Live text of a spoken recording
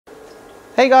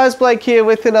Hey guys, Blake here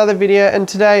with another video, and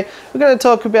today we're going to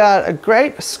talk about a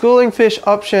great schooling fish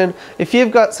option if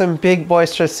you've got some big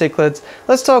boisterous cichlids.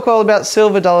 Let's talk all about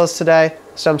silver dollars today.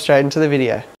 Let's jump straight into the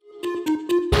video.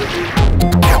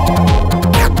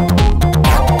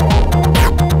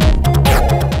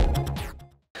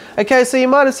 Okay, so you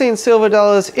might have seen silver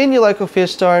dollars in your local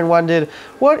fish store and wondered,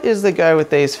 what is the go with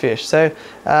these fish? So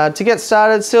to get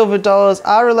started, silver dollars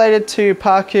are related to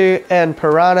pacu and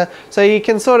piranha, so you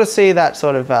can sort of see that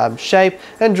sort of shape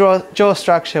and jaw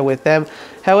structure with them.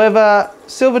 However,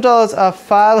 silver dollars are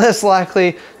far less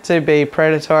likely to be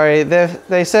predatory.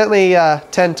 They certainly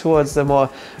tend towards the more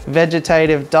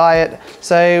vegetative diet,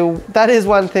 so that is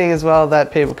one thing as well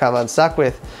that people come unstuck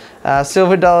with.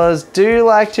 Silver dollars do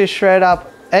like to shred up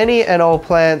any and all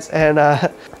plants and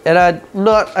are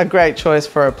not a great choice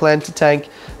for a planter tank.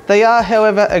 They are,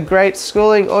 however, a great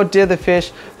schooling or dither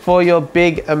fish for your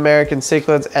big American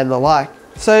cichlids and the like.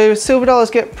 So silver dollars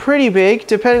get pretty big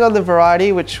depending on the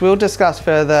variety, which we'll discuss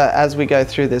further as we go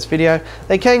through this video.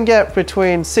 They can get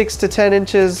between 6 to 10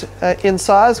 inches in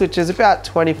size, which is about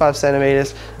 25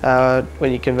 centimeters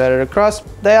when you convert it across.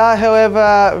 They are,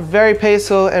 however, very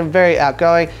peaceful and very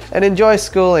outgoing and enjoy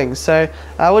schooling. So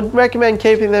I would recommend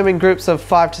keeping them in groups of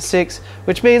 5 to 6,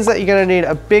 which means that you're going to need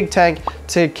a big tank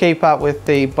to keep up with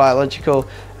the biological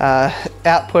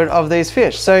output of these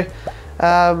fish. So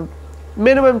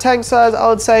minimum tank size, I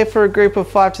would say, for a group of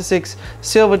 5 to 6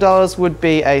 silver dollars would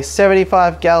be a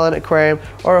 75-gallon aquarium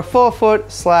or a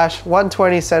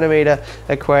 4-foot/120 centimeter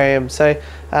aquarium. So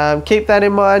keep that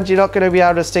in mind. You're not going to be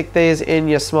able to stick these in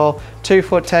your small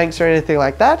 2-foot tanks or anything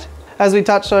like that. As we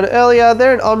touched on earlier,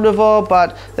 they're an omnivore,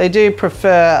 but they do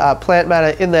prefer plant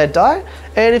matter in their diet.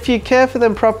 And if you care for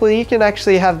them properly, you can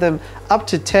actually have them up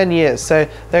to 10 years. So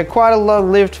they're quite a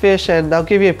long-lived fish, and they'll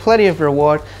give you plenty of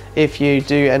reward if you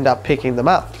do end up picking them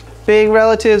up. Being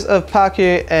relatives of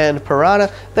pacu and piranha,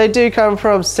 they do come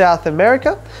from South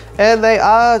America, and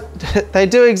they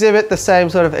do exhibit the same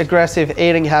sort of aggressive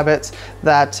eating habits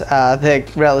that their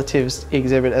relatives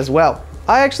exhibit as well.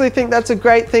 I actually think that's a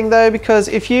great thing though, because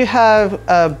if you have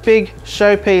a big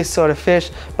showpiece sort of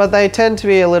fish, but they tend to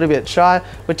be a little bit shy,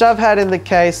 which I've had in the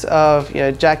case of,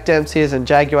 Jack Dempsey's and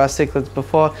Jaguar cichlids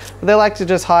before, but they like to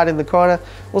just hide in the corner.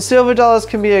 Well, silver dollars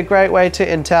can be a great way to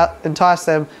entice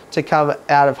them to come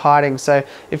out of hiding. So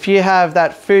if you have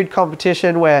that food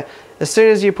competition where as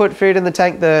soon as you put food in the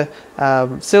tank, the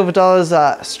silver dollars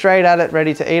are straight at it,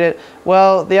 ready to eat it,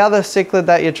 well, the other cichlid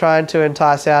that you're trying to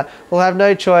entice out will have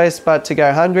no choice but to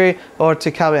go hungry or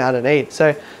to come out and eat. So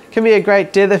it can be a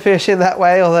great dither fish in that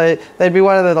way, although they'd be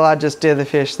one of the largest dither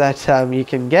fish that you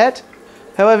can get.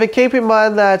 However, keep in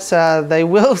mind that they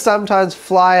will sometimes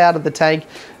fly out of the tank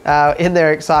in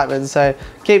their excitement. So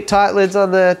keep tight lids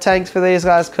on the tanks for these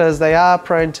guys, because they are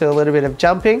prone to a little bit of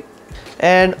jumping.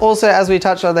 And also, as we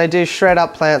touched on, they do shred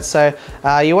up plants, so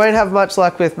you won't have much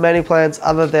luck with many plants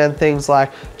other than things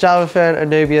like Java fern,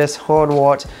 anubias,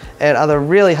 hornwort, and other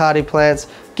really hardy plants.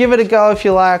 Give it a go if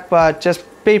you like, but just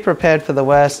be prepared for the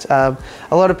worst. A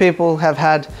lot of people have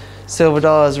had silver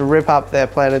dollars rip up their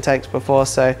planter tanks before,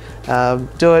 so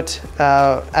do it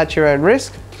at your own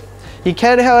risk. You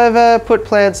can, however, put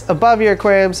plants above your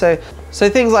aquarium, so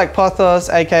things like pothos,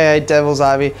 aka devil's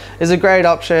ivy, is a great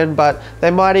option, but they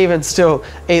might even still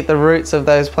eat the roots of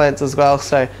those plants as well,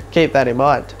 so keep that in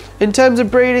mind. In terms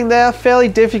of breeding, they are fairly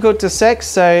difficult to sex,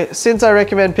 so since I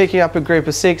recommend picking up a group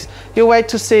of 6, you'll wait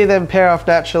to see them pair off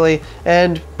naturally,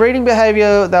 and breeding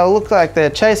behavior, they'll look like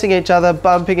they're chasing each other,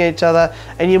 bumping each other,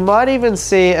 and you might even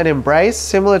see an embrace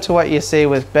similar to what you see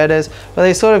with bedders, where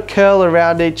they sort of curl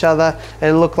around each other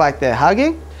and look like they're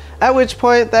hugging. At which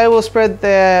point they will spread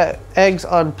their eggs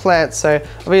on plants. So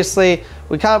obviously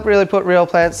we can't really put real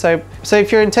plants. So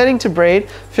if you're intending to breed,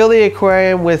 fill the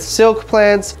aquarium with silk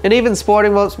plants and even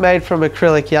sporting mops made from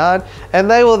acrylic yarn, and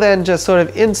they will then just sort of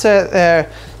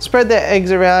spread their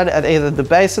eggs around at either the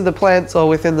base of the plants or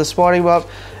within the sporting mop,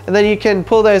 and then you can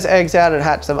pull those eggs out and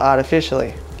hatch them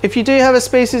artificially. If you do have a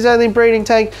species-only breeding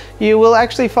tank, you will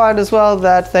actually find as well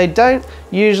that they don't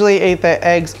usually eat their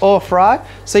eggs or fry,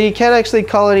 so you can actually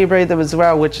colony breed them as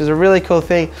well, which is a really cool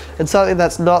thing and something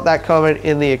that's not that common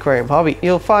in the aquarium hobby.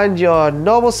 You'll find your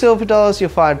normal silver dollars,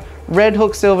 you'll find red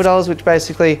hook silver dollars, which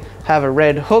basically have a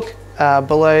red hook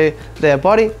below their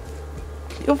body.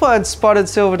 You'll find spotted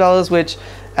silver dollars, which,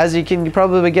 as you can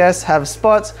probably guess, have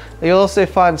spots. You'll also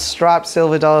find striped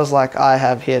silver dollars like I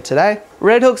have here today.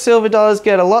 Red hook silver dollars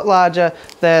get a lot larger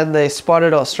than the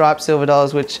spotted or striped silver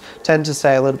dollars, which tend to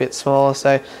stay a little bit smaller.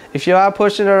 So if you are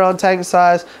pushing it on tank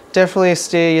size, definitely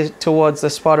steer towards the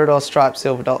spotted or striped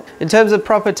silver dollar. In terms of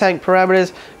proper tank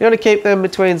parameters, you want to keep them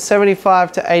between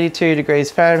 75 to 82 degrees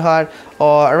Fahrenheit,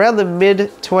 or around the mid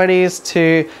 20s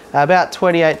to about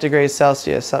 28 degrees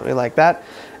Celsius, something like that.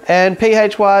 And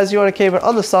pH wise, you want to keep it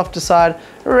on the softer side,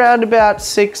 around about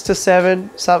 6 to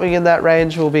 7, something in that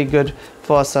range will be good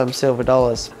for some silver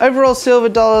dollars. Overall, silver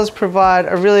dollars provide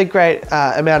a really great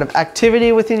amount of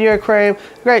activity within your aquarium,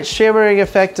 great shimmering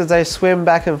effect as they swim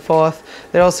back and forth.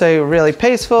 They're also really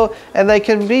peaceful, and they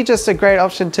can be just a great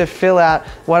option to fill out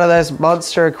one of those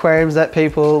monster aquariums that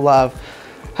people love.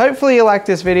 Hopefully you liked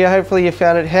this video, hopefully you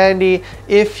found it handy.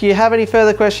 If you have any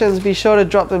further questions, be sure to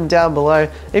drop them down below.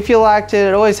 If you liked it,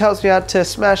 it always helps me out to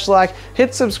smash like,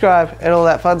 hit subscribe, and all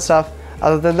that fun stuff.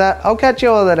 Other than that, I'll catch you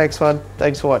on the next one.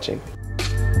 Thanks for watching.